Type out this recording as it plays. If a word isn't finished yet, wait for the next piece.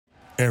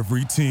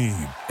Every team,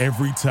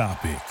 every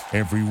topic,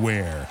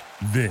 everywhere.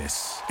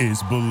 This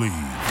is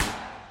Bleav.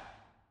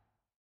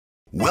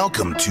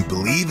 Welcome to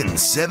Bleav in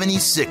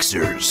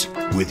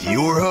 76ers with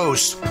your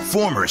hosts,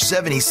 former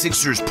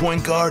 76ers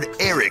point guard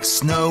Eric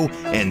Snow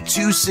and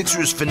two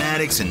Sixers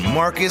fanatics in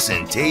Marcus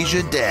and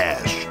Tasia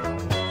Dash.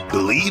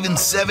 Bleav in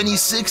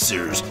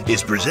 76ers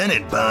is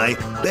presented by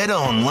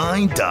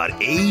betonline.ag.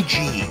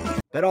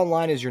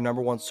 BetOnline is your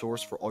number one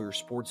source for all your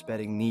sports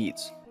betting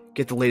needs.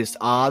 Get the latest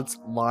odds,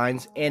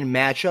 lines, and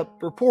matchup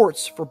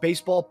reports for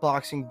baseball,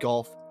 boxing,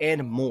 golf,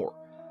 and more.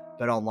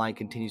 BetOnline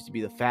continues to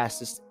be the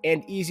fastest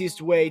and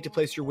easiest way to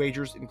place your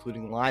wagers,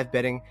 including live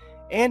betting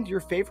and your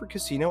favorite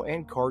casino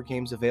and card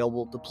games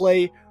available to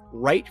play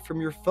right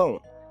from your phone.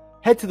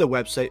 Head to the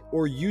website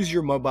or use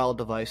your mobile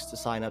device to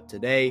sign up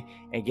today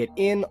and get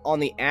in on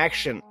the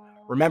action.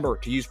 Remember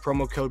to use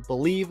promo code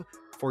Bleav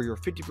for your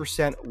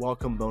 50%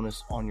 welcome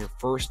bonus on your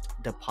first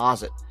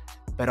deposit.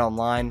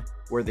 BetOnline,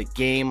 where the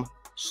game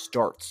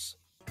starts.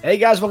 Hey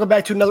guys, welcome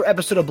back to another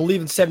episode of Bleav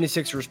in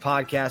 76ers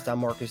podcast. I'm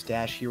Marcus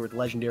Dash here with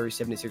legendary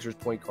 76ers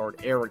point guard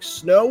Eric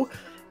Snow.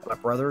 My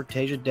brother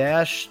Tasia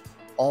Dash.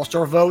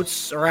 All-star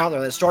votes are out there.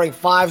 The starting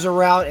fives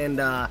are out, and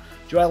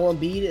Joel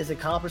Embiid has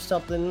accomplished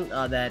something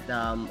that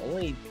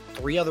only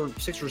three other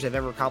Sixers have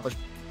ever accomplished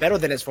better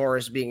than, as far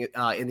as being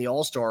in the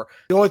All-Star.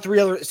 The only three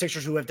other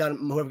Sixers who have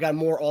gotten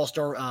more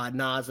All-Star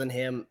nods than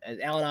him is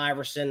Allen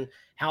Iverson,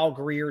 Hal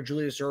Greer,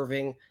 Julius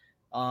Erving,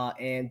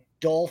 and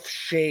Dolph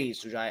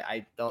Schayes, which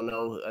I don't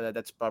know.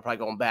 That's probably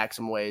going back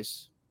some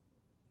ways.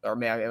 Or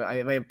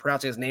am I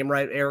pronouncing his name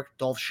right, Eric?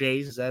 Dolph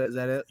Schayes? Is that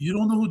it? You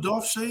don't know who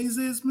Dolph Schayes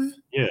is, man?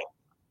 Yeah.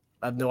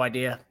 I have no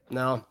idea.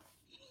 No.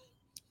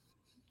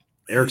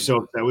 Eric's so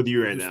upset with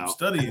you right now.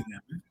 Studying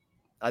that, man.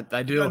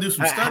 I do. You gotta do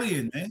some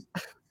studying, man.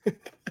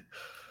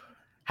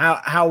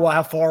 How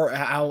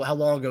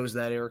long ago is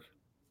that, Eric?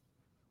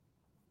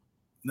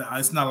 No,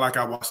 it's not like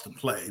I watched him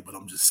play, but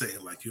I'm just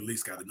saying, like, you at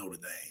least got to know the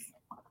name.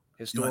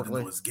 Historically, you don't have to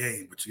know his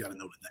game, but you got to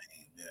know the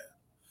name. Yeah.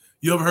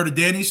 You ever heard of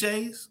Danny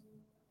Schayes?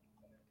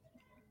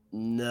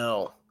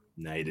 No.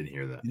 No, you didn't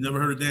hear that. You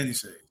never heard of Danny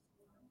Schayes?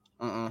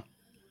 Uh-uh.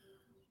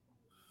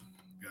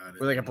 Got it.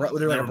 Were they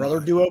like a brother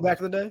duo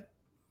back in the day?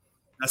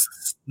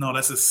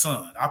 That's his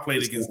son. I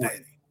played against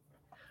Danny.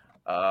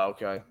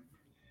 Okay.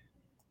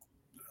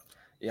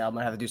 Yeah, I'm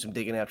gonna have to do some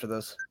digging after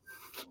this.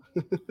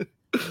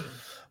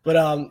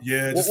 But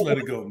yeah, just let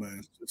it go,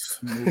 man.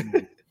 Just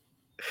move.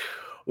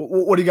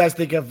 What do you guys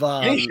think of?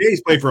 Danny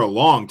Schayes played for a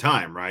long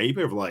time, right? He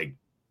played for like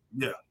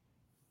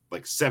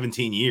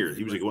 17 years.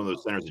 He was like one of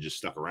those centers that just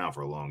stuck around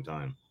for a long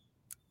time.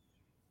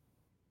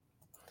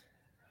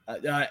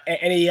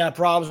 Any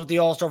problems with the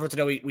All-Star for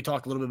today? We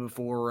talked a little bit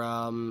before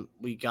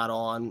we got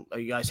on. Are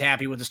you guys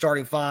happy with the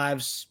starting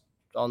fives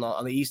on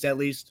the East at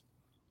least?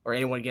 Or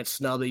anyone get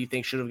snubbed that you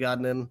think should have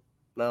gotten in?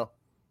 No.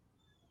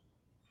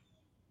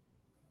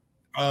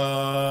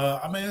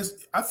 I mean,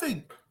 I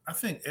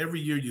think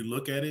every year you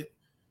look at it,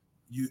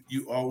 you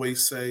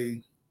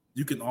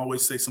can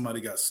always say somebody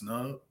got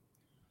snubbed,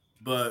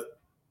 but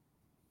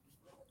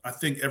I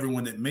think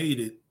everyone that made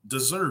it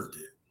deserved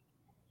it.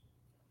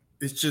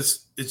 It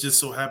just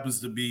so happens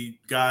to be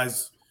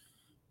guys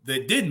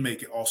that didn't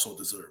make it also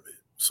deserve it.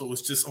 So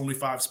it's just only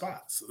 5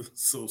 spots.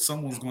 So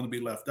someone's going to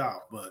be left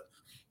out. But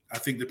I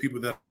think the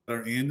people that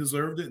are in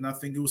deserved it, and I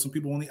think there was some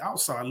people on the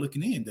outside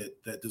looking in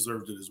that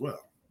deserved it as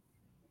well.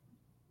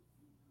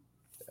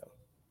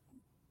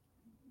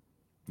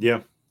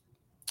 Yeah.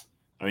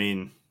 I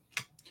mean,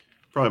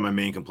 probably my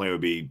main complaint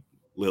would be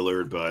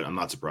Lillard, but I'm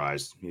not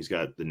surprised. He's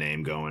got the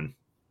name going.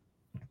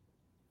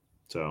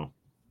 So,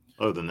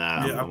 other than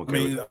that, yeah, I'm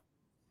okay with it.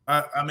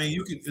 I mean,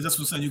 you can. That's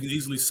what I'm saying. You can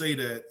easily say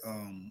that,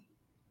 and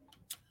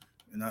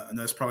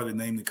that's probably the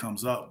name that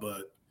comes up.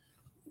 But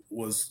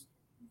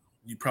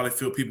you probably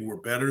feel people were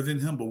better than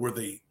him, but were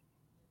they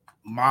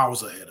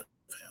miles ahead of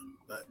him?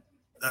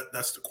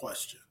 That's the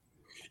question.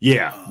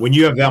 Yeah, when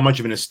you have that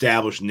much of an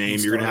established name,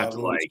 you're gonna have to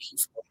like.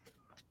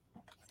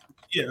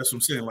 Yeah, that's what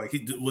I'm saying. Like,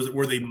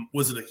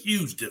 was it a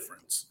huge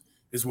difference?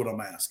 Is what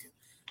I'm asking.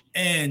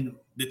 And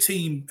the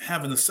team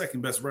having the second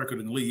best record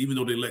in the league, even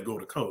though they let go of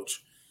the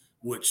coach,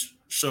 which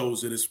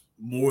shows that it's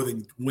more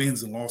than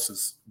wins and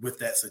losses with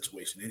that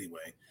situation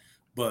anyway.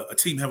 But a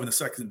team having the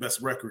second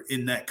best record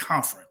in that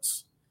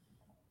conference,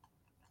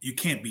 you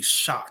can't be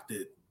shocked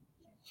that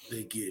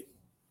they get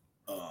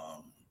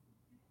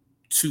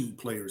 2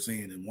 players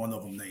in and one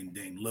of them named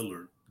Dame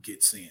Lillard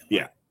gets in.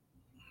 Yeah.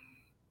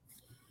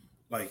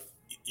 Like,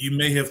 you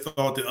may have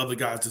thought that other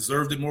guys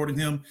deserved it more than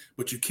him,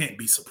 but you can't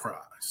be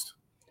surprised.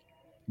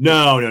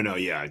 No.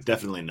 Yeah,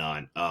 definitely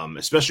not.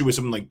 Especially with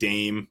someone like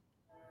Dame,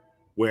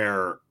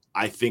 where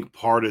I think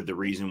part of the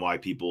reason why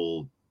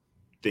people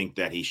think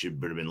that he should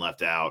have been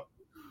left out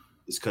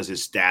is because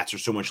his stats are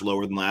so much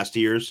lower than last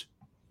year's.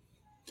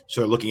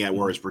 So looking at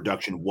where his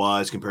production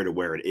was compared to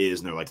where it is,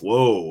 and they're like,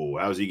 "Whoa,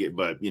 how's he get?"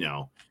 But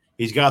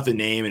he's got the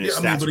name and his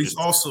stats.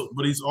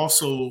 But he's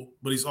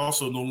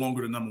also no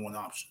longer the number one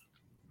option.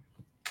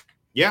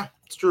 Yeah,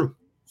 it's true.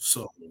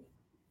 So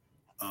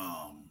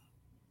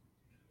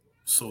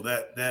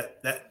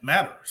that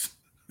matters.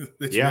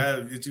 that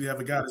you have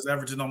a guy that's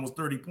averaging almost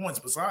 30 points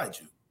beside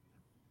you.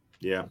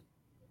 Yeah.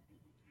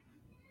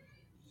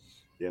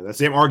 Yeah, that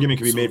same argument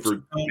can be made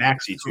for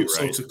Maxey too,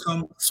 right?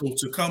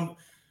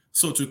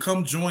 So to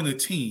come join a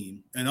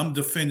team, and I'm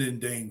defending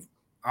Dame.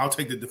 I'll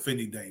take the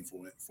defending Dame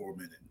for a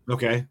minute.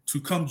 Okay.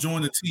 To come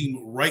join a team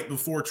right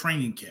before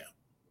training camp,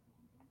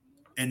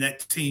 and that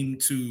team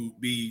to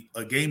be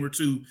a game or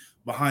two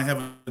behind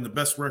having the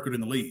best record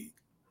in the league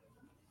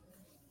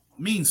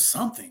means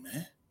something,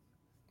 man.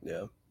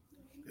 Yeah.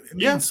 It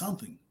means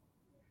something.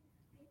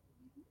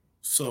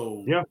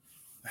 So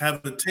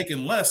having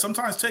taken less,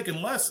 sometimes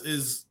taking less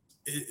is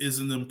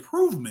an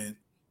improvement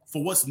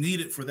for what's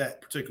needed for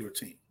that particular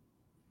team,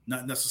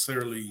 not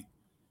necessarily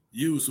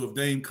you. So if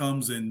Dame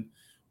comes and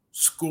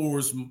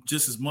scores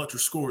just as much or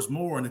scores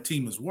more and the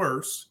team is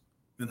worse,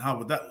 then how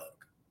would that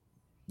look?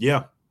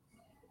 Yeah.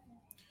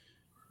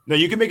 Now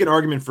you can make an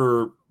argument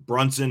for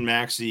Brunson,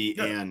 Maxey,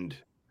 and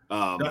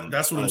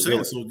that's what I'm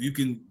saying. So you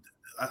can,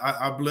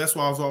 that's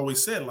why I've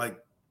always said, like,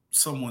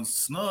 someone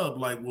snubbed,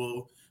 like,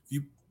 well,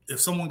 if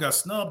someone got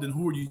snubbed, then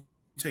who are you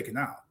taking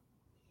out?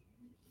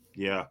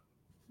 Yeah.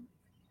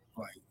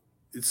 Like,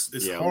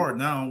 it's hard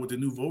now with the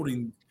new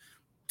voting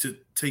to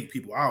take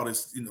people out.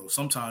 It's,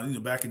 sometimes,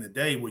 back in the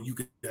day where you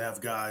could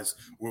have guys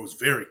where it was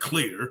very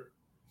clear,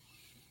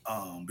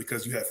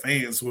 because you had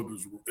fans, so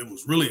it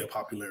was really a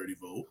popularity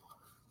vote,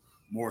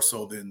 more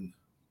so than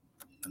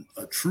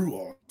a true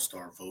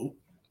all-star vote.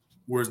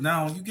 Whereas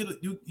now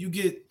you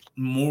get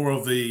more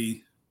of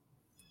a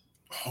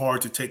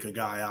hard to take a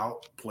guy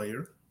out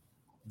player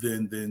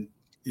than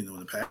in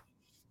the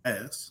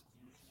past.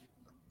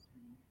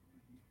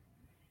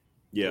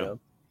 Yeah.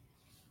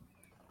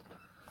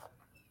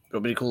 It'll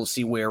be cool to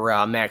see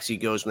where Maxey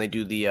goes when they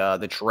do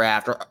the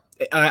draft.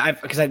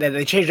 Because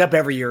they change it up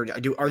every year.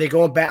 Are they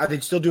going back? Are they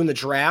still doing the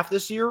draft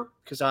this year?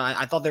 Because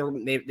I thought they were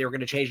going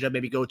to change it up,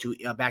 maybe go to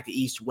back to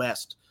East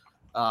West,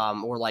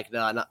 or like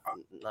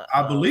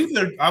I believe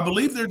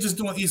they're just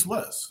doing East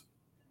West.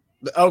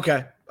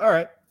 Okay, all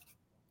right.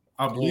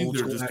 I believe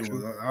they're just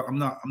doing. I'm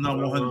not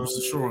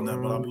 100% sure on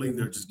that, but I believe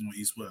they're just doing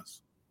East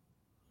West.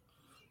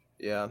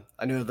 Yeah,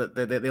 I know that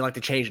they like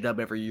to change it up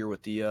every year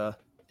with the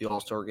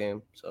All-Star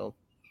game. So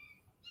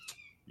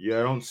yeah,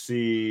 I don't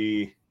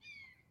see.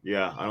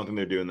 Yeah, I don't think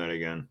they're doing that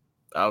again.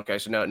 Okay,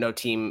 so no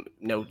team,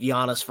 no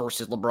Giannis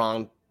versus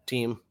LeBron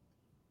team,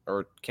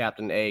 or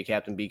Captain A,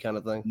 Captain B kind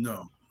of thing.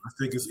 No, I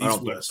think it's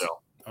East West. So.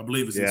 I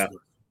believe it's East West.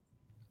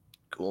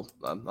 Cool.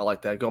 I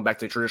like that. Going back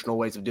to traditional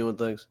ways of doing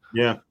things.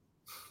 Yeah.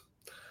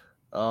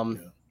 All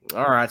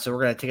right, so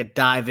we're gonna take a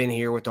dive in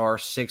here with our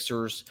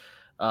Sixers.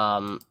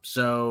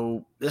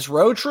 So this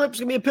road trip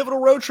is gonna be a pivotal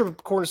road trip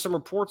according to some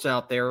reports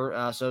out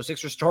there. So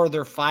Sixers started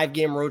their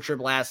 5-game road trip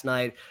last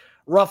night.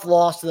 Rough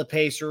loss to the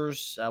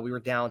Pacers. We were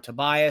down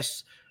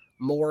Tobias,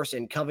 Morris,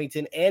 and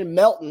Covington, and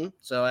Melton.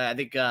 So I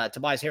think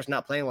Tobias Harris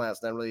not playing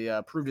last night really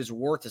proved his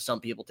worth to some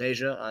people.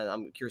 Tasia,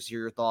 I'm curious to hear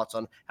your thoughts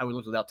on how we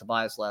looked without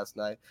Tobias last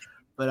night.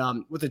 But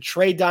with the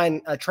trade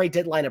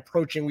deadline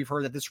approaching, we've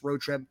heard that this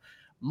road trip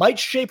might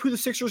shape who the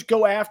Sixers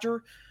go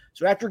after.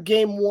 So after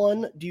game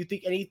one, do you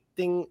think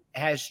anything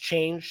has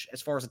changed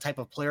as far as the type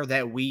of player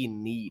that we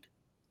need?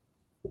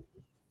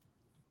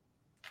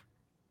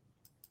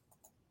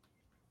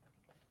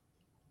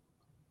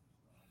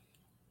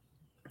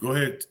 Go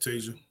ahead,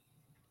 Tasia.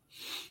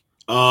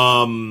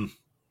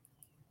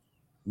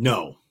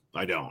 No,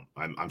 I don't.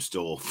 I'm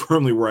still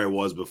firmly where I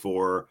was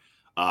before.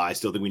 I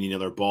still think we need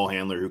another ball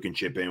handler who can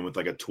chip in with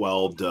like a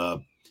 12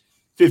 to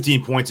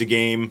 15 points a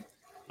game.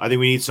 I think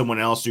we need someone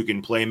else who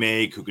can play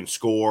make, who can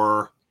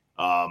score.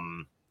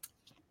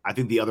 I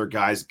think the other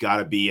guy's got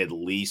to be at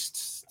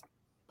least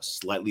a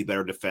slightly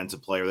better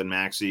defensive player than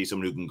Maxey,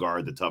 someone who can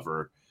guard the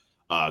tougher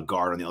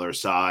guard on the other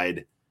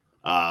side.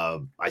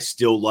 I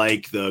still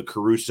like the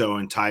Caruso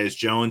and Tyus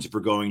Jones if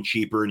we're going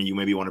cheaper and you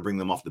maybe want to bring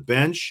them off the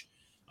bench.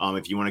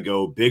 If you want to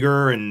go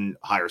bigger and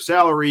higher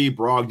salary,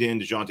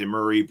 Brogdon, DeJounte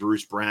Murray,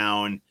 Bruce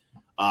Brown,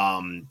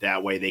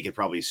 that way they could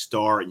probably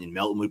start and then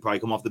Melton would probably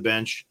come off the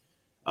bench.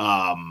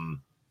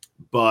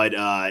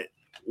 But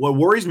what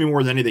worries me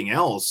more than anything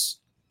else,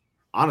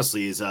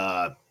 honestly, is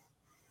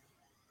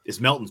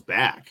Melton's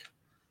back.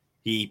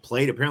 He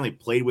apparently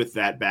played with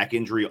that back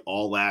injury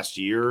all last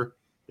year.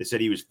 They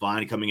said he was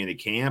fine coming into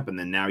camp, and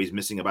then now he's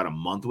missing about a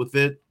month with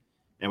it.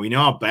 And we know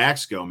how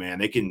backs go, man.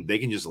 They can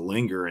just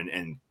linger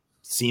and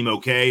seem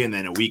okay, and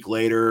then a week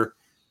later,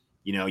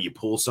 you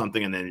pull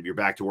something, and then you're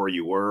back to where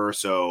you were.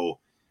 So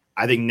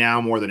I think now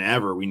more than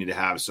ever, we need to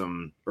have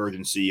some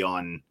urgency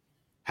on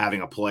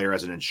having a player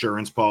as an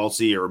insurance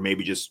policy, or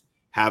maybe just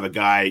have a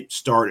guy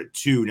start at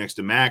 2 next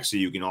to Max so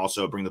you can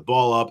also bring the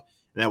ball up.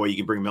 And that way you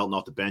can bring Melton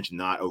off the bench and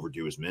not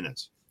overdo his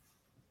minutes.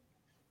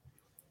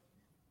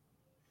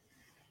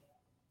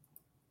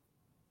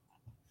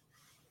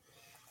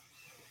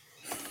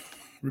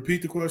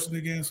 Repeat the question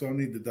again, so I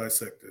need to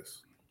dissect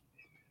this.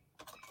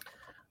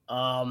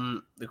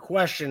 The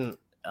question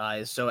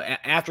is, so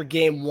after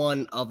game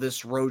one of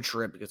this road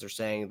trip, because they're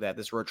saying that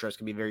this road trip is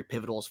going to be very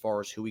pivotal as far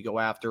as who we go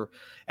after.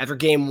 After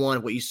game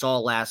one, what you saw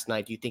last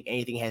night, do you think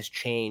anything has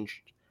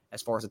changed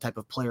as far as the type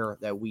of player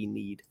that we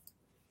need?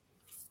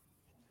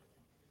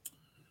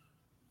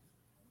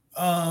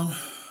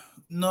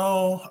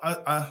 No,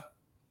 I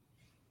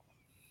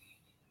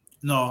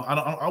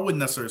wouldn't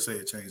necessarily say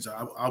it changed.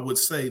 I would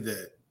say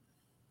that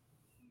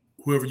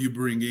whoever you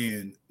bring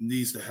in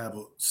needs to have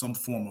some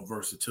form of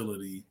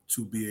versatility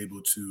to be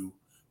able to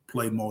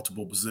play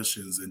multiple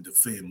positions and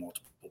defend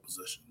multiple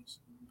positions.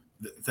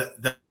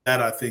 That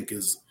I think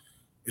is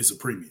a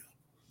premium.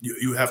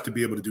 You have to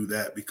be able to do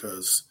that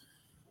because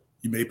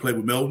you may play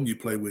with Melton, you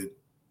play with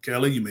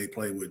Kelly, you may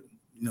play with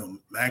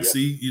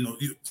Maxey.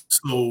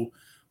 So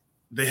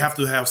they have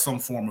to have some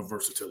form of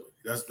versatility.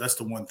 That's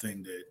the one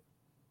thing that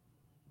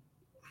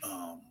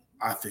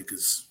I think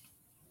is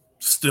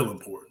still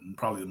important,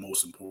 probably the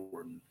most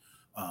important.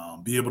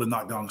 Be able to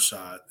knock down a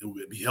shot. It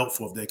would be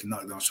helpful if they can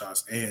knock down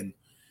shots and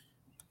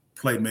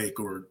play make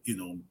or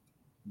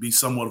be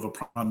somewhat of a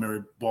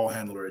primary ball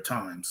handler at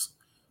times,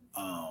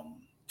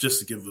 just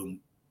to give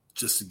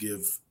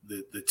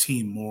the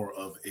team more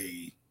of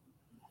a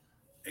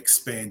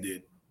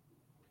expanded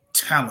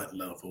talent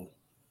level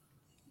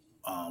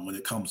when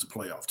it comes to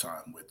playoff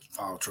time with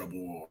foul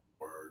trouble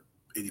or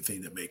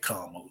anything that may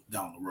come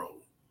down the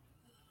road.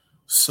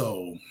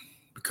 So,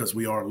 because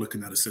we are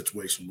looking at a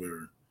situation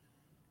where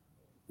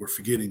we're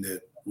forgetting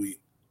that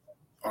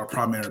our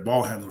primary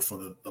ball handler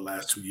for the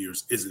last 2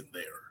 years isn't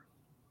there.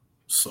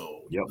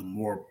 So the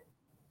more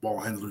ball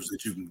handlers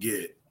that you can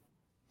get,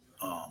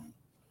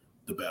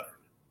 the better.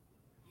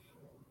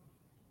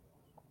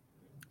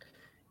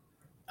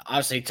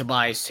 Obviously,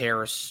 Tobias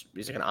Harris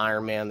is like an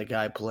Iron Man. The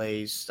guy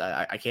plays.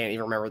 I can't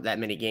even remember that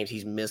many games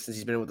he's missed since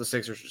he's been with the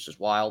Sixers, which is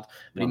wild.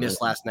 But he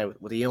missed last night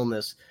with the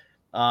illness.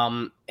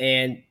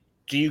 And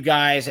do you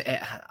guys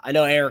 – I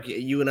know, Eric,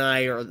 you and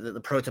I are the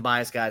pro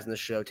Tobias guys in the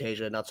show.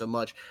 Tasia, not so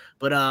much.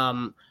 But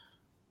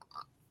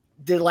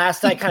did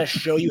last night kind of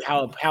show you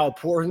how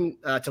important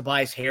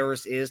Tobias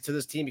Harris is to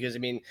this team? Because, I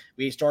mean,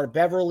 we started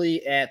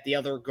Beverly at the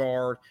other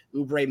guard.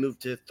 Oubre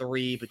moved to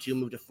 3, Batum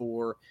moved to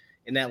 4.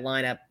 In that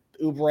lineup,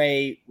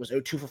 Oubre was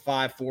 2 for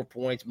 5, 4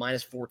 points,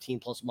 minus 14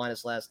 plus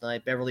minus last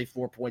night. Beverly,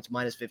 4 points,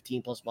 minus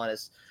 15 plus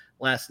minus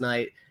last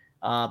night.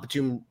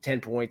 Batum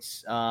 10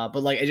 points. But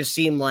it just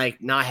seemed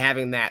like not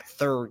having that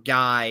third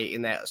guy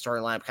in that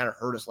starting lineup kind of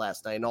hurt us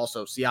last night. And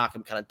also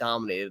Siakam kind of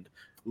dominated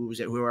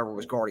whoever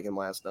was guarding him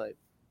last night.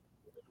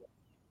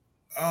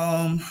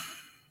 I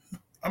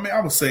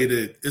would say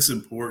that it's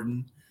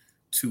important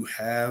to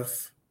have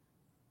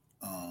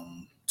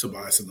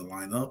Tobias in the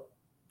lineup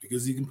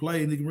because he can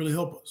play and he can really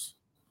help us.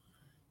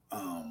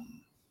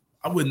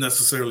 I wouldn't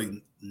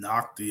necessarily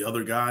knock the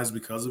other guys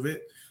because of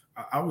it.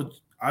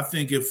 I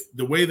think if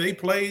the way they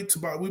played,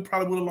 we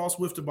probably would have lost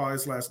with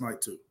Tobias last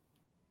night too.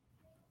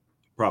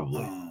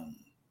 Probably.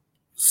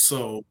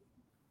 So,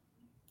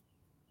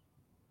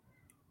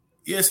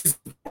 yes,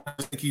 I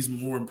think he's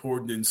more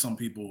important than some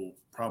people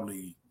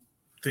probably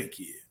think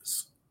he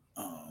is.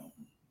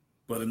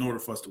 But in order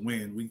for us to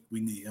win, we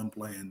need him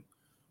playing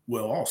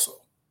well also.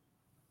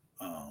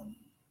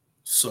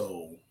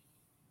 So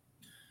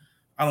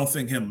I don't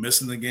think him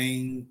missing the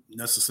game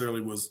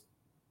necessarily was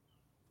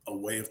a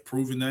way of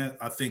proving that.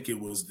 I think it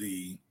was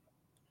the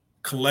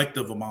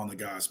collective amount of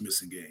guys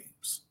missing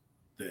games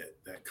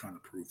that kind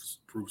of proves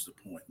the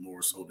point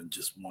more so than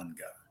just one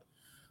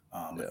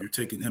guy. If you're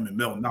taking him and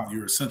Melton out,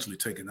 you're essentially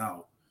taking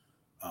out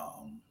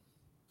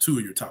 2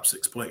 of your top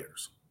 6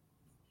 players.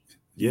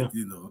 Yeah.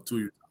 2 of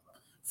your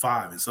top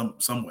 5 in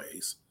some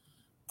ways.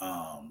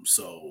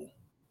 So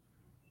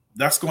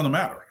that's going to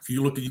matter. If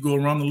you go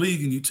around the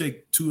league and you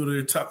take 2 of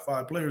their top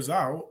 5 players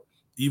out,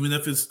 even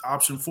if it's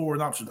option 4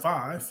 and option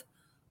 5,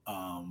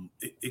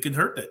 it can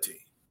hurt that team.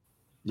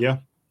 Yeah.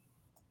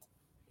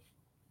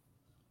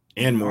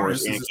 And more.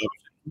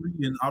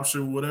 And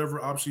option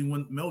whatever option you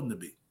want Melton to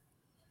be.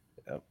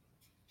 Yep.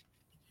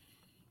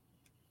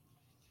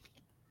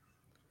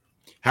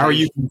 How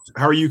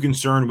are you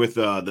concerned with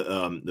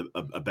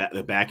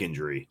the back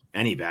injury?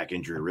 Any back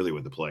injury really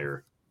with the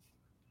player?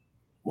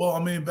 Well,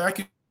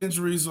 back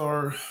injuries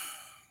are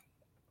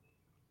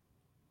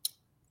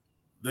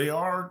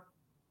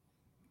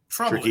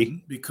troubling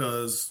tricky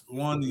because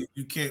one,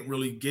 you can't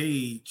really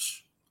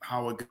gauge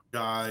how a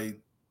guy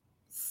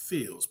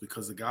feels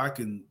because the guy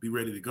can be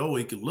ready to go,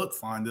 he can look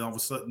fine, then all of a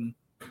sudden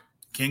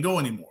can't go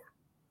anymore.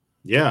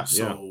 Yeah.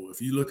 So if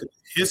you look at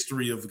the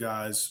history of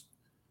guys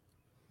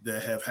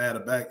that have had a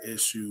back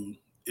issue,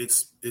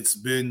 it's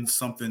been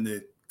something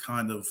that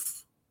kind of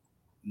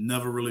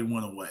never really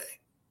went away.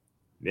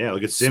 Yeah,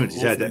 look at Simmons.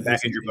 He's had that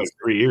back injury for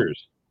 3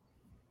 years.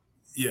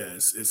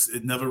 Yes,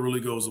 it never really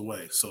goes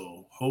away.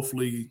 So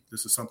hopefully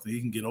this is something he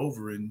can get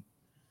over and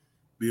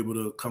be able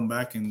to come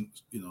back and,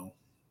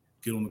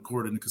 get on the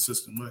court in a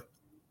consistent way.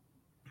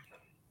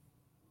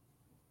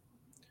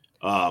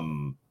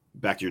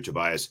 Back to your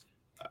Tobias.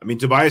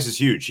 Tobias is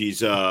huge.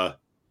 He's I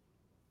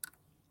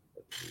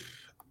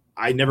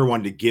I never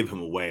wanted to give him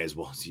away as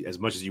well as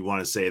much as you want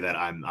to say that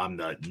I'm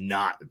the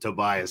not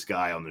Tobias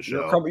guy on the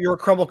show. You're a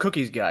crumble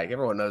cookies guy.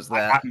 Everyone knows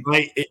that.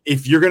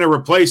 If you're going to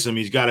replace him,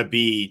 he's got to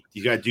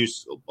do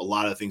a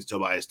lot of the things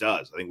Tobias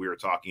does. I think we were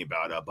talking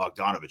about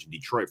Bogdanovich in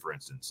Detroit, for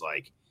instance.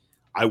 Like,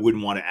 I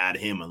wouldn't want to add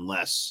him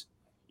unless,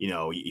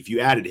 if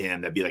you added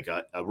him, that'd be like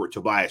a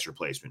Tobias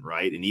replacement,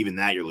 right? And even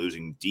that, you're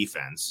losing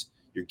defense.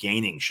 You're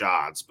gaining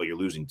shots, but you're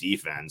losing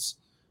defense.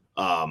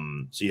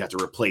 So you have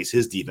to replace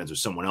his defense with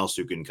someone else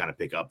who can kind of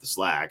pick up the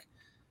slack.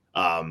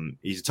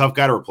 He's a tough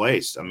guy to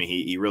replace. I mean,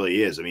 he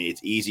really is. I mean,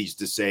 it's easy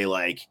to say,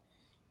 like,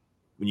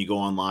 when you go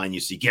online, you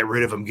see, get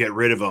rid of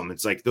him.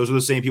 It's like, those are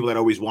the same people that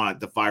always want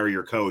to fire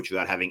your coach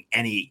without having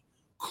any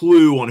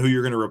clue on who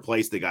you're going to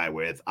replace the guy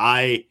with.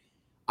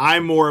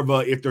 I'm more of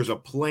if there's a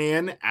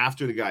plan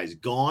after the guy's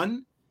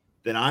gone,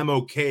 then I'm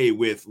okay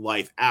with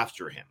life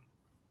after him.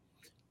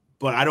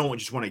 But I don't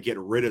just want to get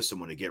rid of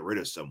someone to get rid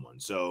of someone.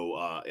 So,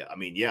 I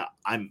mean, yeah,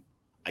 I'd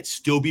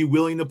still be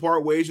willing to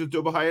part ways with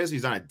Tobias.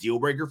 He's not a deal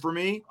breaker for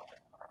me,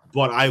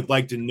 but I'd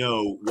like to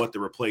know what the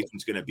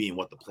replacement's going to be and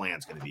what the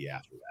plan's going to be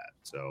after that.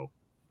 So,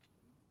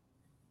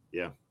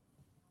 yeah.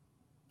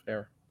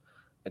 Fair.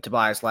 And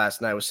Tobias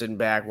last night was sitting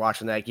back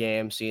watching that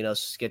game, seeing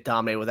us get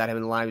dominated without him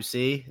in the line. We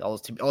see all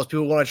those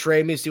people want to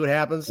trade me, see what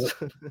happens.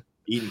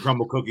 Eating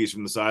crumble cookies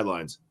from the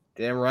sidelines.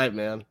 Damn right,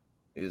 man.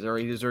 He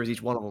deserves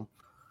each one of them.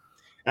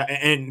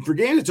 And for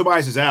games that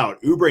Tobias is out,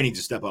 Oubre needs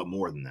to step up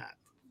more than that.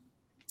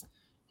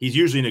 He's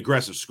usually an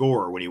aggressive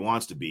scorer when he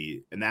wants to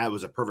be, and that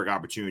was a perfect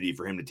opportunity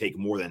for him to take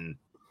more than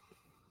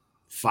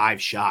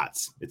 5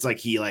 shots. It's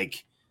like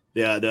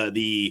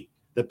the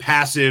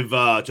passive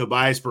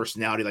Tobias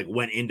personality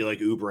went into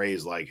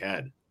Oubre's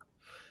head.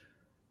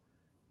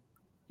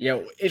 Yeah,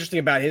 interesting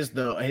about his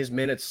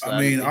minutes. I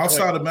mean,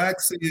 outside of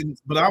Maxey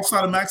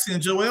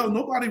and Joel,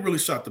 nobody really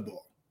shot the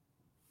ball.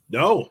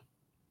 No,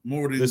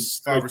 more than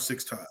 5 or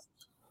 6 times.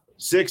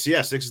 6,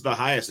 yeah, 6 is the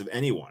highest of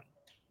anyone.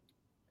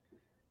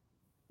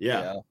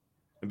 Yeah.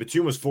 And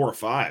Batum was 4 or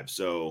 5,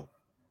 so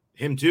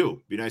him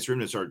too. Be nice for him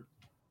to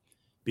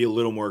be a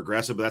little more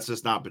aggressive, but that's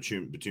just not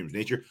Batum's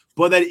nature.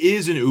 But that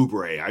is an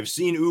Oubre. I've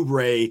seen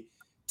Oubre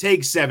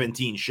take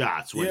 17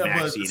 shots when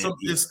Maxey and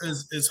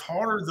it's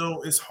harder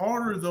though. It's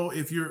harder though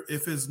if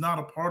it's not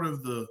a part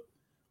of the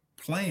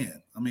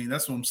plan. I mean,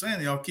 that's what I'm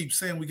saying. Y'all keep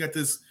saying we got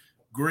this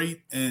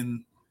great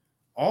and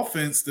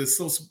offense that's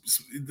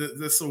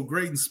so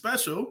great and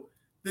special.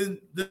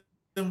 Then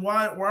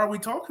why are we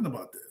talking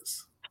about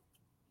this?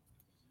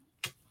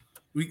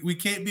 We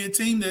can't be a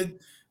team that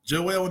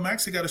Joel and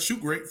Maxey got to shoot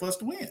great for us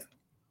to win.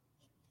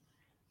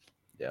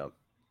 Yeah.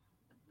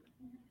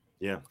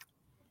 Yeah.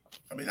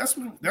 I mean, that's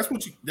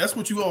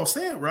what you all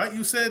said, right?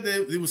 You said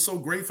that it was so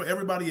great for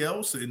everybody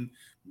else and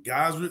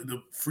guys were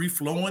the free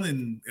flowing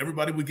and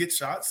everybody would get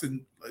shots.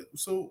 And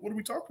so what are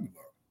we talking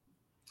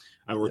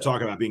about? We're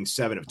talking about being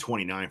 7 of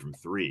 29 from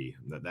 3.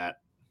 That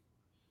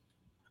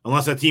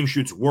unless that team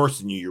shoots worse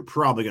than you, you're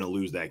probably going to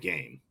lose that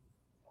game.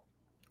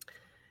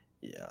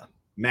 Yeah.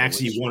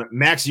 Maxey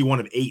 1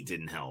 of 8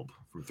 didn't help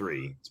from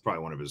 3. It's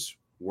probably one of his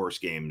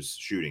worst games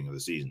shooting of the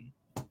season.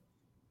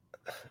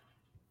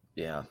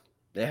 Yeah.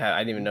 I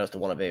didn't even notice the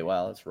 1 of 8.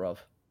 Wow, that's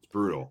rough. It's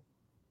brutal.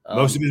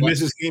 Most of his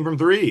misses came from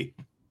 3.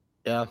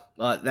 Yeah.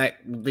 That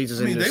leads us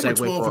into they were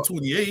 12 for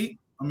 28.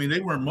 I mean, they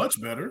weren't much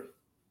better.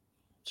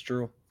 It's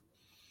true.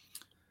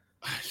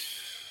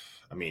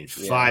 I mean,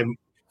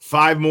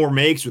 5 more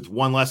makes with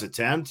 1 less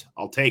attempt.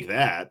 I'll take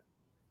that.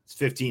 It's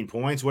 15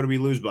 points. What did we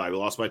lose by? We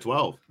lost by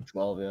 12.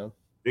 12, yeah.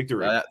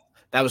 Victory.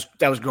 That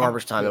was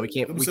garbage time. We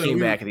came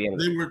back at the end.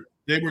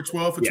 They were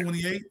 12 for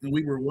 28, and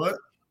we were what?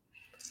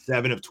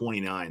 7 of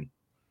 29.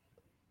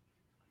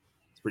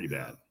 It's pretty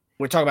bad.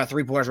 We're talking about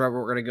 3-pointers, right?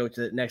 We're going to go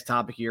to the next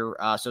topic here.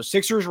 So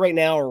Sixers right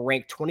now are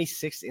ranked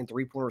 26th in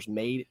 3-pointers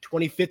made,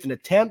 25th in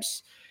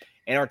attempts,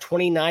 and are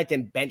 29th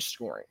in bench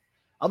scoring.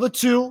 Of the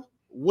two,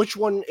 which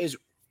one is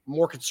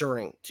more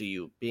concerning to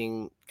you,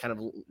 being kind of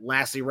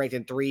lastly ranked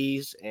in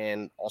threes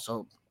and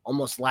also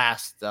almost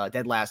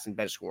dead last in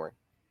bench scoring?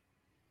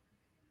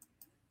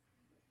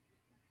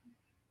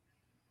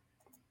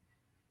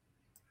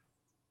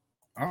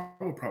 I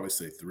would probably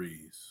say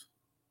threes.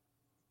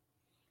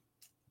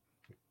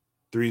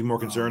 3 more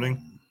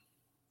concerning?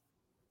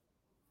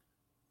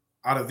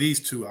 Out of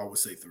these two, I would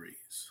say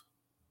threes.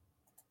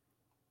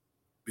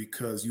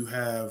 Because you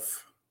have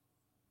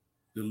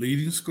the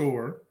leading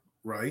scorer,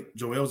 right?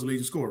 Joel's the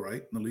leading scorer,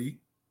 right? In the league.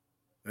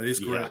 That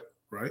is correct,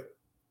 right?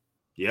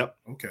 Yep.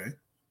 Okay.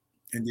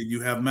 And then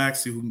you have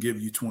Maxey who can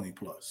give you 20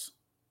 plus.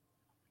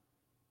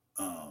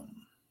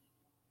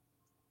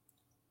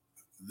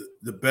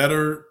 The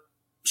better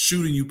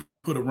shooting you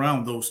put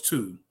around those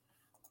two,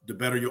 the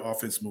better your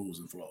offense moves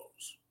and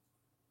flows.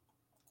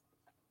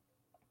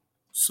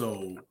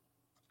 So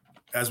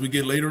as we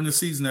get later in the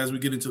season, as we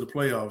get into the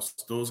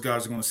playoffs, those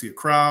guys are going to see a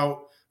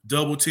crowd,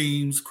 double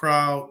teams,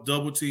 crowd,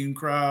 double team,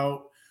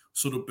 crowd.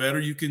 So the better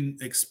you can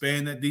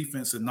expand that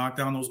defense and knock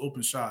down those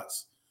open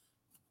shots,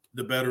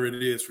 the better it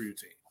is for your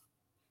team.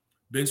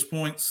 Bench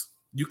points,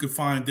 you can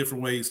find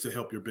different ways to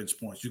help your bench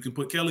points. You can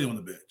put Kelly on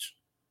the bench.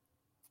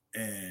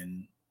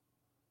 and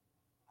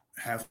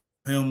have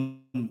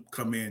him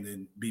come in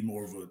and be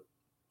more of a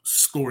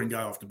scoring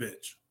guy off the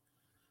bench.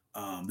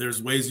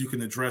 There's ways you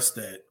can address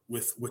that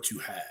with what you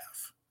have.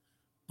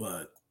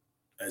 But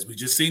as we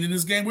just seen in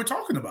this game we're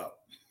talking about,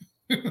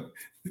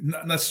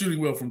 not shooting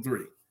well from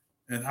three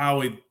and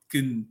how it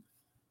can,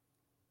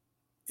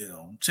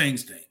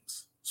 change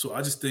things. So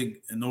I just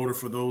think in order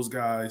for those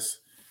guys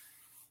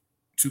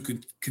to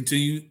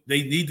continue,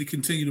 they need to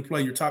continue to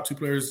play. Your top two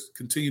players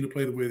continue to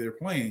play the way they're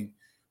playing.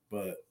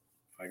 But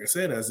like I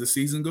said, as the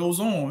season goes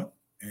on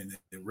and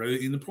they're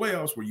ready in the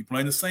playoffs where you're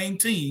playing the same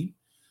team,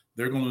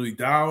 they're going to be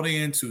dialed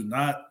in to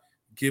not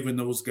giving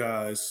those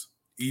guys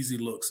easy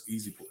looks,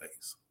 easy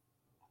plays.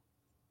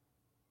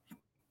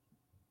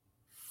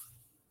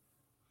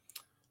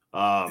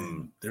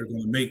 And they're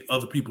going to make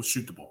other people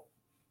shoot the ball.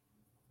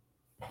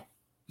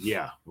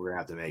 Yeah, we're going to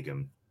have to make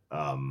them.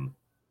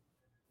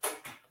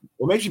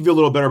 What makes you feel a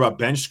little better about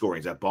bench scoring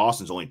is that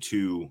Boston's only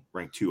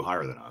ranked two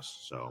higher than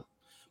us. So,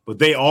 but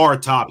they are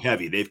top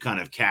heavy. They've kind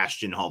of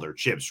cashed in all their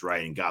chips,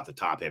 right, and got the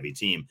top heavy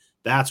team.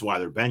 That's why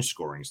their bench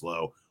scoring is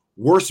low.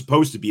 We're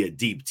supposed to be a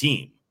deep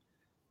team.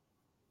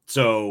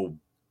 So,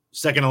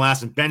 second to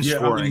last in bench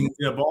scoring.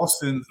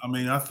 Boston,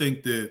 I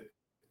think that,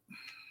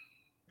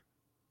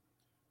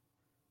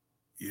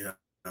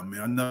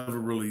 I never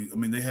really,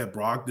 they had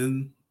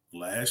Brogdon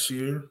last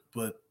year,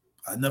 but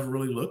I never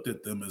really looked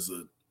at them as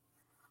a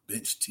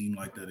bench team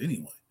like that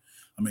anyway.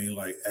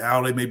 Like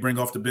Al, they may bring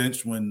off the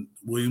bench when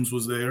Williams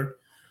was there,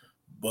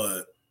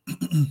 but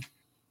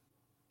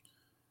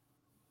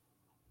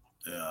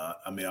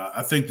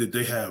I think that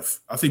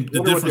I think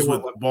the difference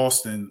with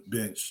Boston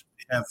bench,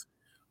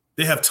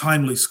 they have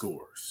timely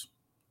scores.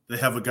 They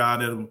have a guy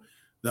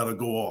that'll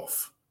go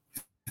off.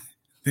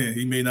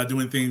 He may not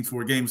do anything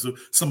for a game, so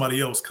somebody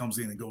else comes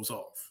in and goes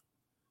off.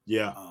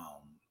 Yeah.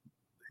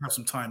 Have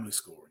some timely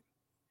scoring.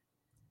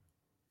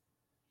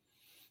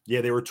 Yeah,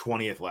 they were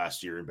 20th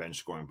last year in bench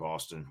scoring,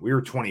 Boston. We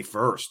were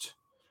 21st.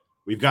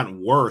 We've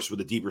gotten worse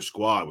with a deeper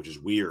squad, which is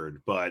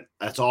weird, but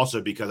that's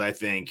also because I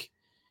think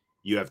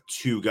you have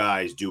two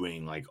guys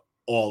doing like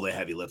all the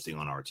heavy lifting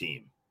on our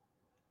team.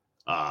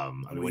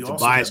 We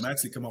also had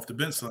Maxey come off the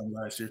bench some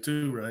last year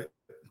too, right?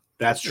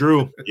 That's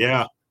true.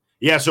 Yeah.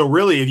 Yeah, so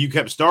really, if you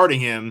kept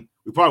starting him,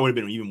 we probably would have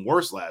been even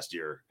worse last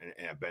year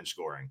in bench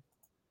scoring.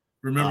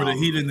 Remember that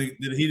he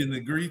didn't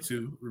agree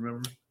to.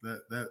 Remember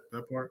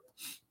that part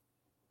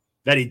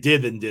that he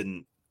did and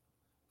didn't.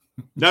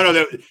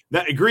 No,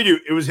 that agreed to.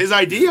 It was his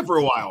idea for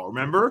a while.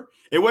 Remember,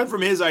 it went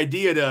from his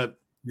idea to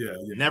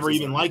never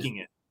even liking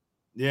it.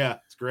 Yeah,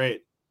 it's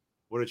great.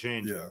 What a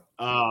change. Yeah.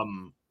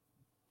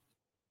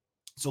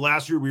 So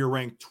last year we were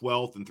ranked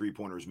 12th in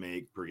 3-pointers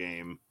made per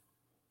game.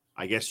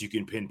 I guess you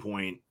can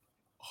pinpoint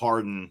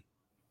Harden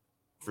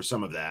for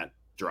some of that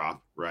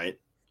drop, right?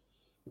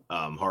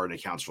 Harden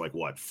accounts for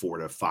 4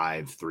 to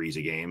 5 threes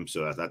a game.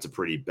 So that's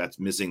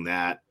missing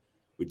that.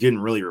 We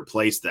didn't really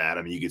replace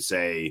that. You could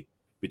say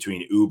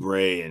between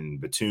Oubre and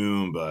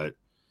Batum, but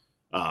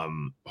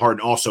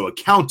Harden also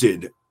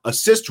accounted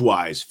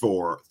assist-wise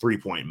for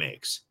 3-point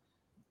makes.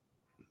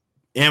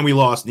 And we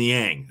lost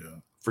Niang. Yeah.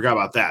 Forgot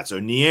about that. So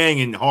Niang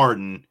and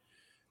Harden,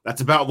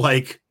 that's about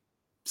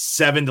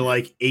 7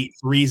 to 8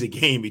 threes a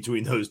game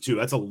between those two.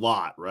 That's a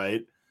lot,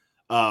 right?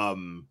 But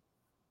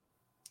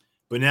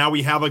now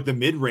we have the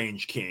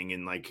mid-range king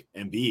in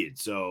Embiid,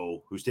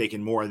 so who's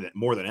taking more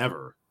than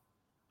ever.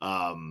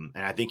 And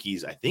I think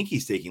he's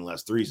taking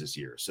less threes this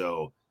year.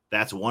 So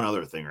that's one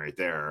other thing right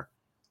there.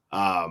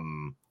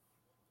 I'm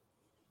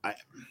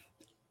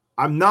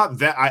not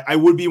that I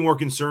would be more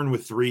concerned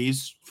with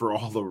threes for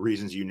all the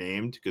reasons you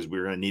named, because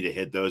we're going to need to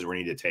hit those. We're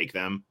going to need to take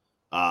them.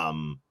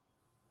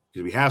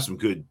 Because we have some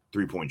good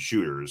 3-point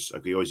shooters.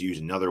 We always use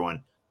another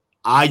one.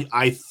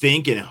 I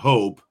think and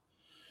hope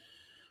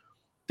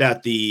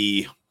that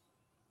the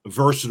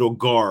versatile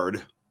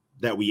guard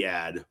that we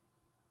add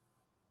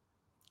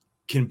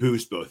can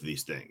boost both of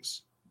these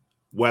things.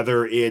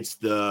 Whether it's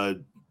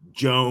the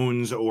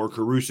Jones or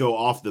Caruso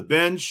off the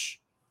bench,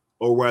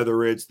 or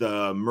whether it's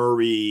the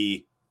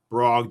Murray,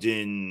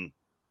 Brogdon,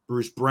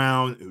 Bruce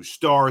Brown who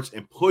starts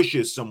and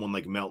pushes someone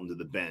like Melton to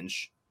the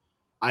bench.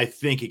 I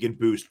think it can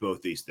boost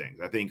both these things.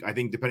 I think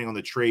depending on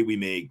the trade we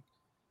make,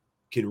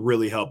 can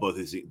really help both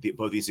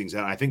these things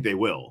out. I think they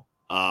will.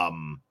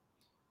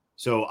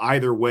 So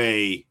either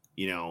way,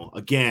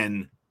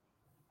 again,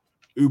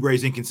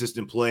 Oubre's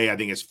inconsistent play, I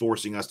think, is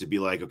forcing us to be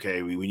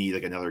okay, we need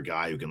another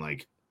guy who can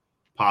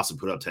possibly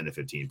put up 10 to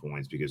 15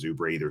 points, because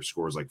Oubre either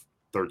scores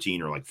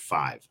 13 or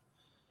 5.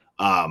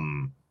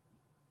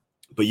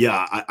 But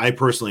yeah, I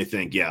personally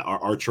think,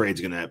 our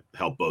trade's going to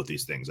help both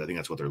these things. I think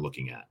that's what they're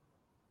looking at.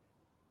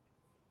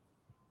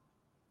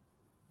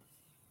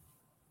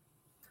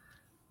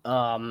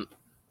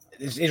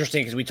 It's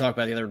interesting because we talked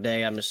about the other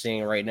day. I'm just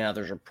seeing right now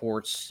there's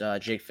reports.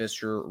 Jake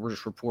Fisher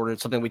just reported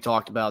something we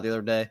talked about the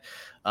other day.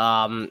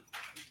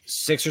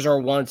 Sixers are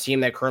one team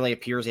that currently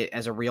appears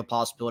as a real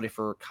possibility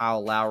for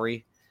Kyle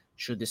Lowry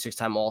should the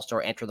 6-time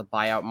All-Star enter the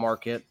buyout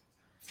market.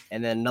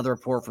 And then another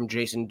report from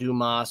Jason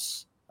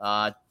Dumas,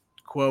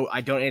 quote,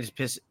 I don't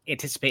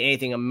anticipate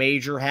anything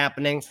major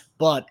happening,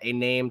 but a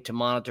name to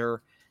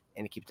monitor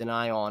and keep an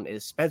eye on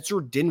is Spencer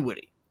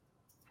Dinwiddie.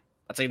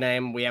 That's a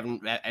name we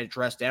haven't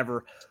addressed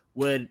ever.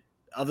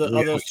 Of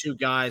those two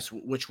guys,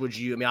 which would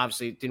you? I mean,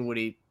 obviously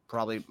Dinwiddie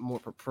probably more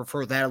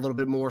prefer that a little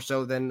bit more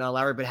so than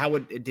Lowry. But how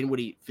would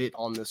Dinwiddie fit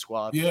on this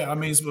squad? Yeah, I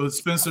mean,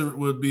 Spencer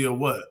would be a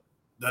what?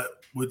 That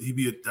would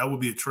be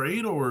a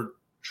trade or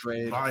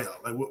trade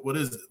buyout? Like what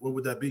is it? What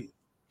would that be?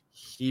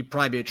 He'd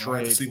probably be a trade. I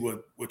have to see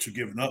what you're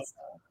giving up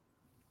for.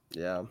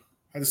 Yeah, I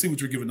have to see what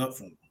you're giving up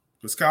for.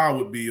 Because Kyle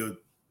would be a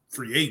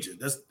free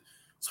agent.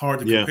 It's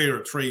hard to compare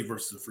a trade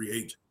versus a free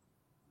agent.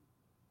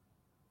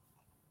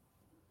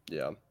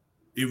 Yeah.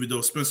 Even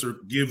though Spencer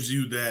gives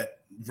you that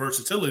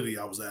versatility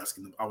I was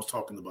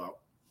talking about.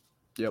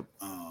 Yep.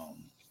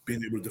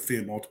 Being able to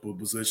defend multiple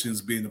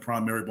positions, being the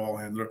primary ball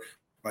handler.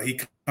 Like he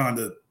kind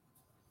of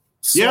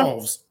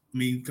solves,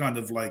 kind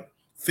of like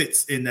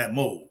fits in that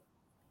mold.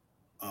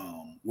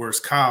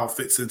 Whereas Kyle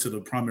fits into the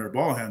primary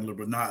ball handler,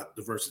 but not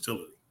the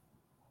versatility.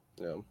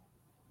 Yeah.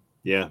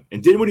 Yeah.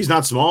 And Dinwiddie's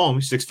not small.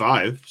 He's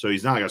 6'5", so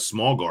he's not like a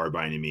small guard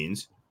by any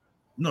means.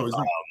 No, he's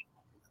not.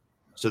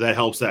 So that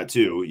helps that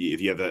too.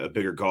 If you have a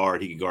bigger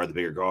guard, he can guard the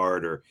bigger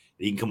guard, or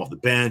he can come off the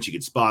bench. He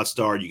can spot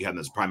start. You can have him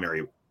as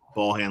primary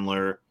ball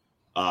handler.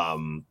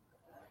 Man,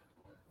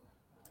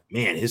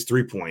 his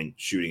 3-point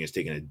shooting has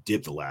taken a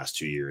dip the last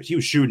 2 years. He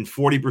was shooting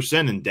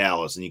 40% in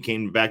Dallas, and he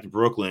came back to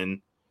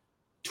Brooklyn,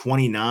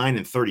 29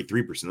 and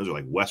 33%. Those are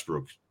like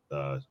Westbrook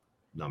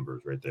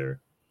numbers right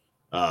there.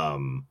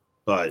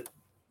 But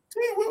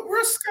what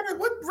Russ got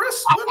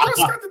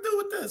to do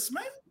with this,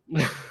 man?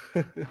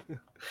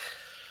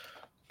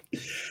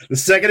 The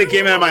second it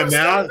came out of my mouth,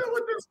 I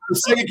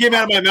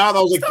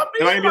was like, stop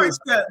being like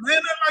that,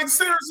 man. Like,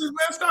 seriously,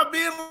 man, stop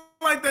being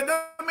like that.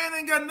 That man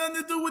ain't got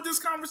nothing to do with this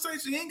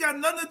conversation. He ain't got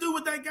nothing to do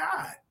with that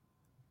guy.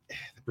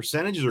 The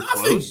percentages are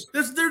close.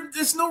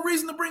 There's no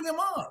reason to bring him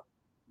up.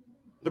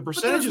 The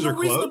percentages are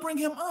close. There's no reason to bring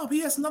him up. He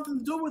has nothing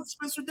to do with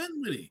Spencer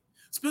Dinwiddie.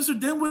 Spencer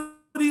Dinwiddie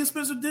is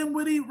Spencer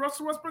Dinwiddie.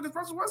 Russell Westbrook is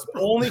Russell Westbrook.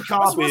 The only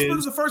comp Russell Westbrook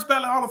is the first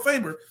ballot Hall of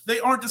Famer. They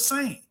aren't the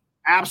same.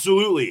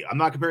 Absolutely. I'm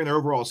not comparing their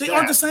overall stats. They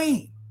aren't the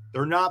same.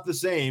 They're not the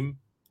same,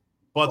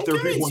 but their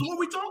 3-point. So what are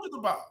we talking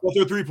about? What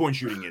their 3-point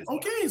shooting is.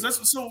 Okay,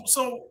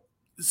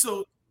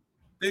 so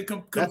they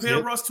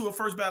compare Russ to a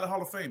first ballot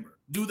Hall of Famer.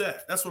 Do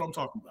that. That's what I'm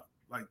talking about.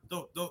 Like,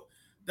 don't.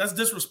 That's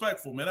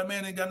disrespectful, man. That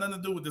man ain't got nothing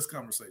to do with this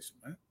conversation,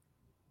 man.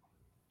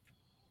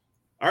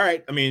 All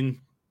right. I mean,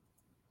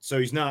 so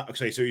he's not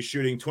okay. So he's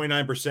shooting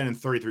 29% and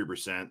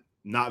 33%.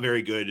 Not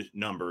very good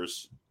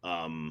numbers.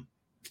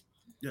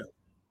 Yeah.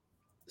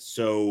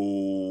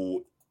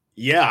 So.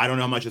 Yeah, I don't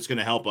know how much it's going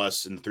to help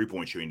us in the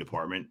 3-point shooting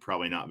department.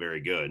 Probably not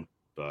very good,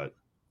 but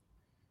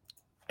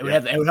it would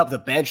help the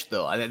bench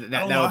though. To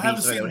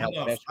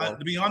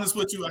be honest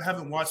with you, I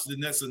haven't watched the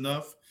Nets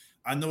enough.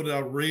 I know that I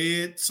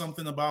read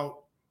something about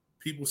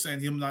people saying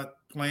him not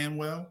playing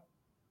well.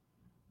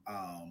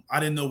 I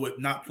didn't know what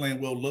not playing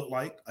well looked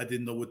like. I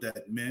didn't know what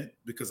that meant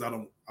because I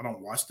don't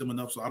watch them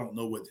enough, so I don't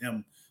know what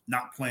him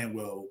not playing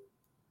well.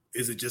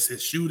 Is it just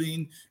his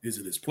shooting? Is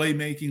it his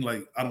playmaking?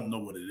 Like, I don't know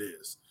what it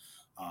is.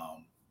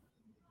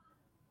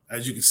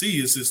 As you can see,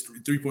 his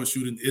 3-point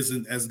shooting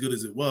isn't as good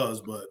as it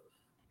was, but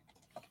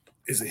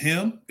is it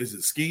him? Is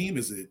it scheme?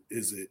 Is it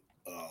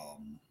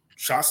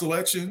shot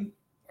selection?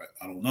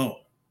 I don't know.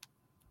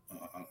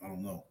 I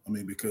don't know. I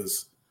mean,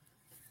 because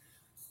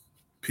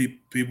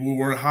people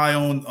weren't high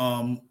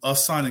on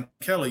us signing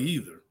Kelly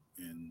either,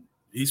 and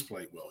he's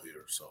played well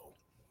here, so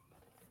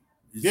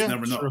you just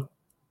never know. Sure.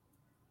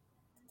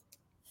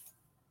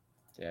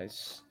 Yeah,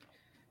 he's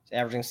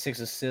averaging 6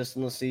 assists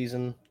in the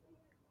season.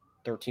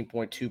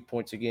 13.2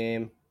 points a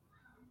game.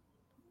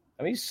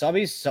 I mean, he's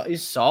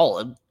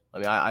solid. I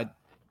mean, I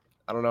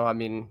don't know. I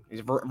mean,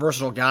 he's a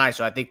versatile guy,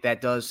 so I think that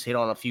does hit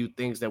on a few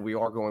things that we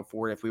are going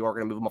for. If we are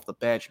going to move him off the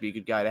bench, be a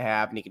good guy to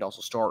have, and he can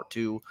also start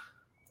too.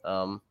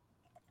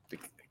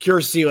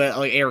 Curious to see,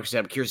 like Eric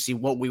said, curious to see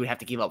what we would have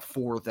to give up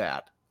for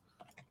that.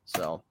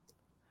 So,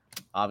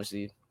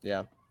 obviously,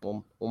 yeah,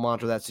 we'll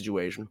monitor that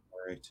situation. All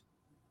right.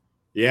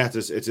 Yeah,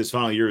 it's his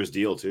final year of his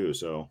deal too,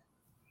 so.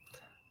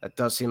 That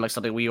does seem like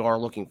something we are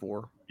looking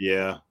for.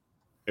 Yeah.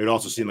 It would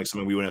also seem like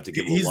something we wouldn't have to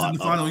give a lot. He's in the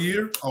final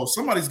year? Oh,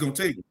 somebody's going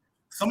to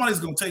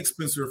take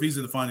Spencer if he's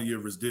in the final year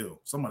of his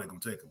deal. Somebody's going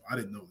to take him. I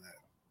didn't know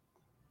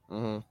that.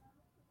 Mm-hmm.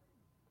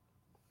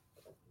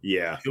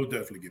 Yeah. He'll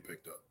definitely get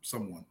picked up.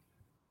 Someone.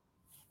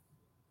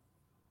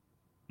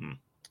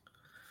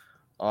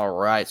 All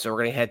right. So we're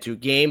going to head to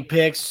game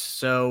picks.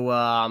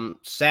 So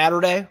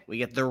Saturday, we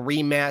get the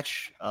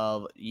rematch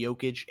of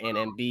Jokic and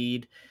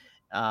Embiid.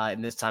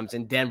 And this time it's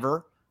in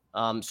Denver.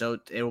 So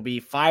it will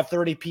be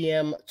 5:30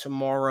 p.m.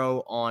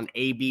 tomorrow on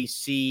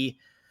ABC.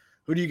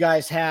 Who do you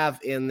guys have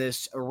in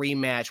this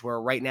rematch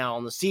where right now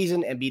on the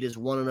season, Embiid is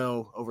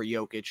 1-0 over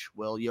Jokic?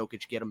 Will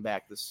Jokic get him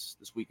back this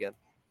weekend?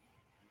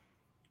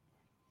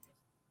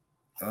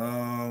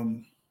 I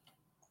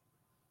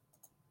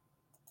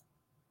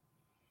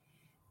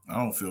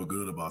don't feel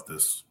good about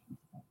this.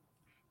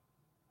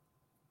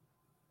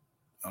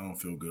 I don't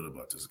feel good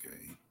about this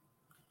game.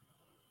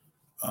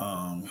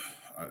 I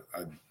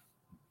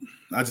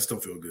just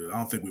don't feel good. I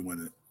don't think we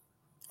win it.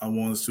 I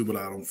want us to, but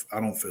I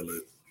don't feel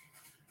it.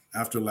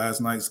 After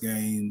last night's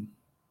game,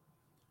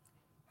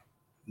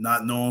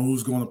 not knowing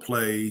who's going to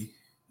play,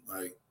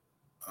 like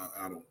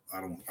I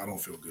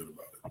don't feel good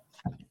about it.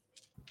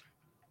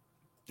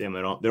 Damn,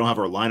 they don't have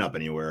our lineup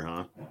anywhere,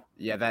 huh?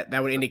 Yeah,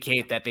 that would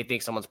indicate that they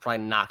think someone's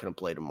probably not going to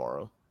play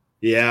tomorrow.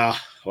 Yeah,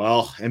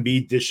 well,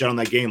 Embiid did shut on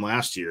that game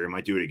last year. He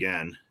might do it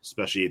again,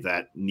 especially if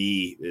that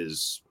knee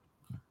is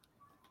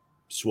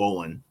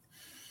swollen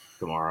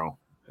tomorrow.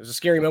 It was a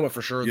scary moment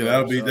for sure.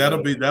 Yeah,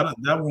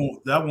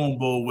 that won't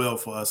bode well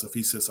for us if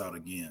he sits out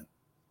again.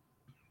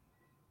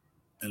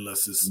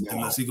 Unless he's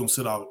gonna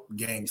sit out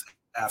games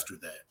after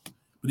that.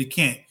 But he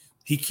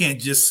can't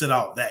just sit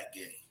out that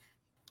game.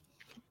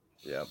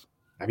 Yeah.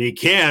 I mean, he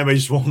can, but he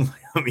just won't.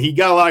 I mean, he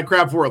got a lot of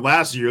crap for it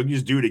last year. He'll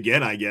just do it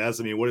again, I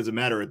guess. I mean, what does it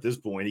matter at this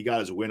point? He got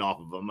his win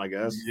off of him, I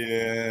guess.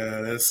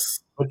 Yeah,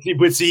 that's.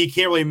 But see, he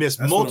can't really miss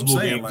multiple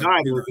games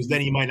either, because then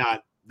he might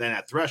not. Then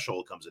that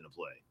threshold comes into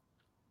play.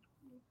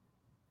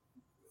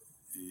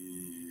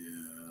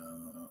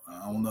 Yeah,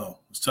 I don't know.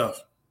 It's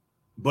tough.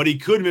 But he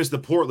could miss the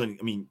Portland.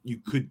 I mean, you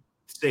could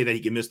say that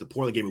he can miss the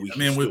Portland game. We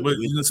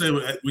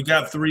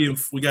got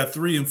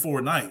 3 and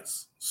 4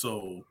 nights.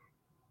 So,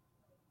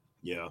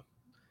 yeah.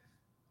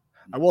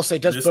 I will say,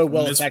 just bode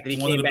well the fact that he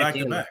came back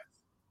in.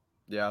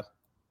 Yeah.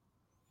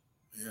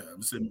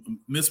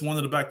 Miss one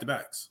of the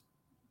back-to-backs.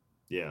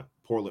 Yeah,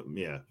 Portland.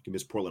 Yeah, you can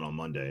miss Portland on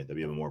Monday. That'd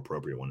be a more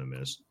appropriate one to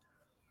miss.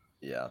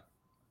 Yeah.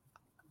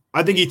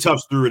 I think he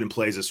toughs through it and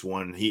plays this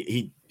one.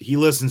 He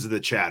listens to the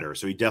chatter,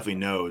 so he definitely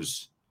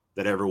knows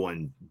that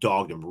everyone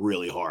dogged him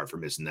really hard for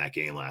missing that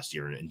game last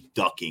year and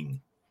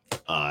ducking,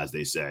 as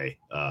they say,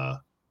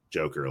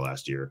 Joker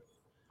last year.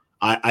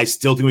 I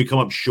still think we come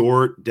up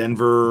short.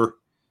 Denver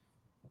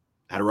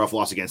had a rough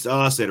loss against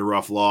us. They had a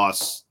rough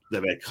loss.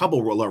 They've had a couple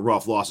of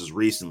rough losses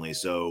recently,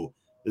 so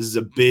this is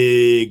a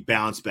big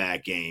bounce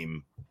back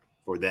game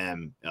for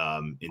them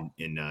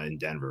in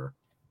Denver.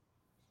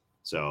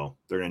 So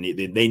they're gonna need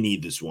they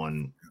need this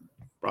one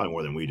probably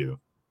more than we do,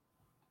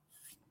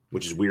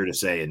 which is weird to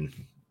say in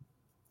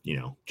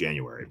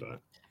January, but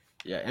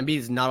yeah, Embiid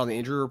is not on the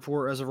injury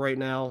report as of right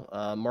now.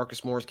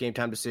 Marcus Morris game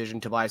time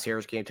decision, Tobias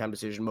Harris game time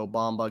decision, Mo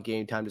Bamba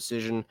game time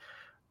decision,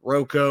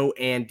 Rocco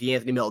and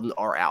DeAnthony Melton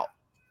are out.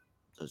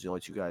 Those are the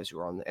only two guys who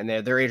are on, and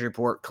their injury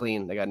report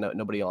clean. They got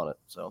nobody on it.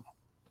 So,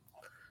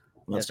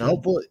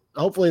 so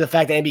hopefully the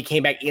fact that Embiid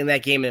came back in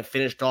that game and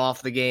finished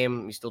off the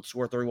game, he still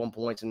scored 31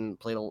 points and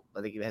played.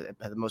 I think he had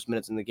the most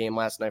minutes in the game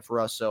last night for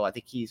us. So I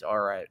think he's all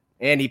right,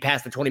 and he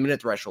passed the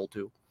 20-minute threshold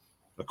too.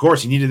 Of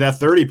course, he needed that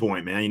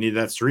 30-point, man. You needed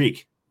that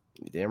streak.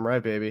 You're damn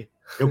right, baby.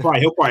 He'll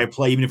probably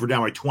play even if we're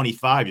down by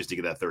 25 just to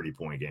get that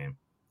 30-point game.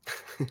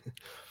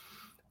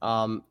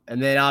 And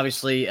then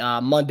obviously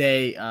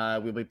Monday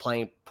we'll be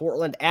playing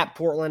Portland at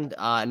Portland,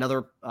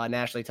 another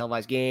nationally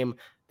televised game.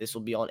 This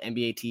will be on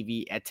NBA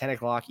TV at 10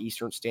 o'clock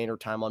Eastern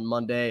Standard Time on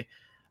Monday.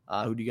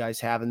 Who do you guys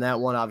have in that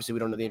one? Obviously, we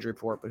don't know the injury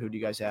report, but who do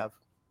you guys have?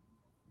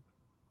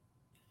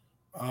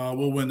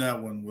 We'll win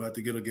that one. We'll have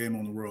to get a game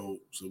on the road,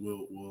 so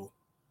we'll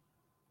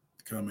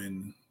come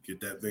in, get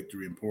that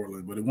victory in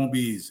Portland, but it won't be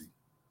easy.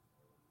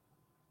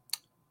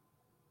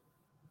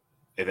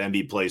 If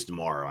Embiid plays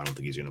tomorrow, I don't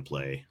think he's going to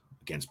play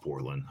against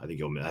Portland. I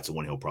think that's the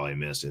one he'll probably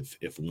miss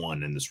if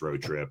one in this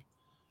road trip.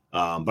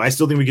 But I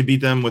still think we could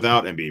beat them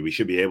without Embiid. We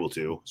should be able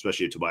to,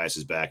 especially if Tobias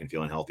is back and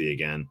feeling healthy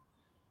again.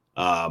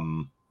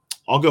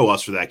 I'll go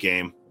us for that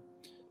game.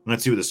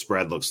 Let's see what the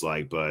spread looks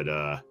like,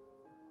 but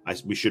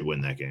we should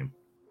win that game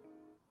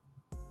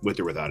with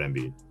or without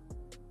Embiid.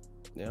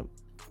 Yep.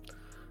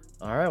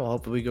 All right. Well,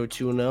 hopefully we go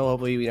 2-0.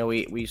 Hopefully,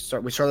 we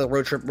start the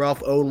road trip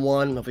rough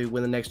 0-1. Hopefully we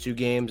win the next two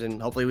games,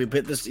 and hopefully we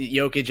put this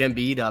Jokic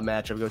Embiid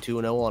matchup, go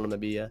 2-0 on them. That'd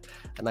be a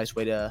nice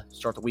way to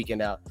start the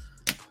weekend out.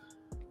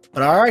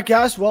 But all right,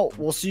 guys. Well,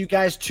 we'll see you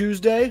guys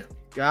Tuesday,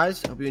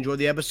 guys. Hope you enjoyed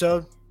the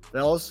episode,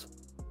 fellas.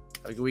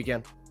 Have a good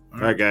weekend. All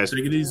right, guys.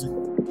 Take it easy.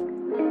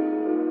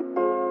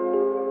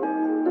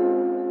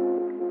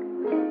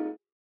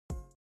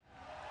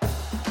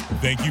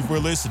 Thank you for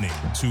listening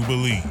to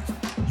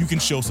Bleav. You can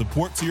show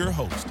support to your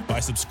host by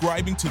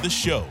subscribing to the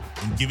show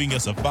and giving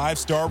us a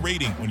 5-star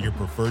rating on your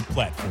preferred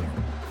platform.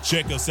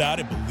 Check us out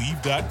at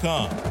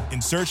Bleav.com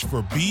and search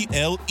for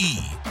BLEAV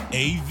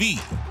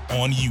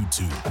on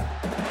YouTube.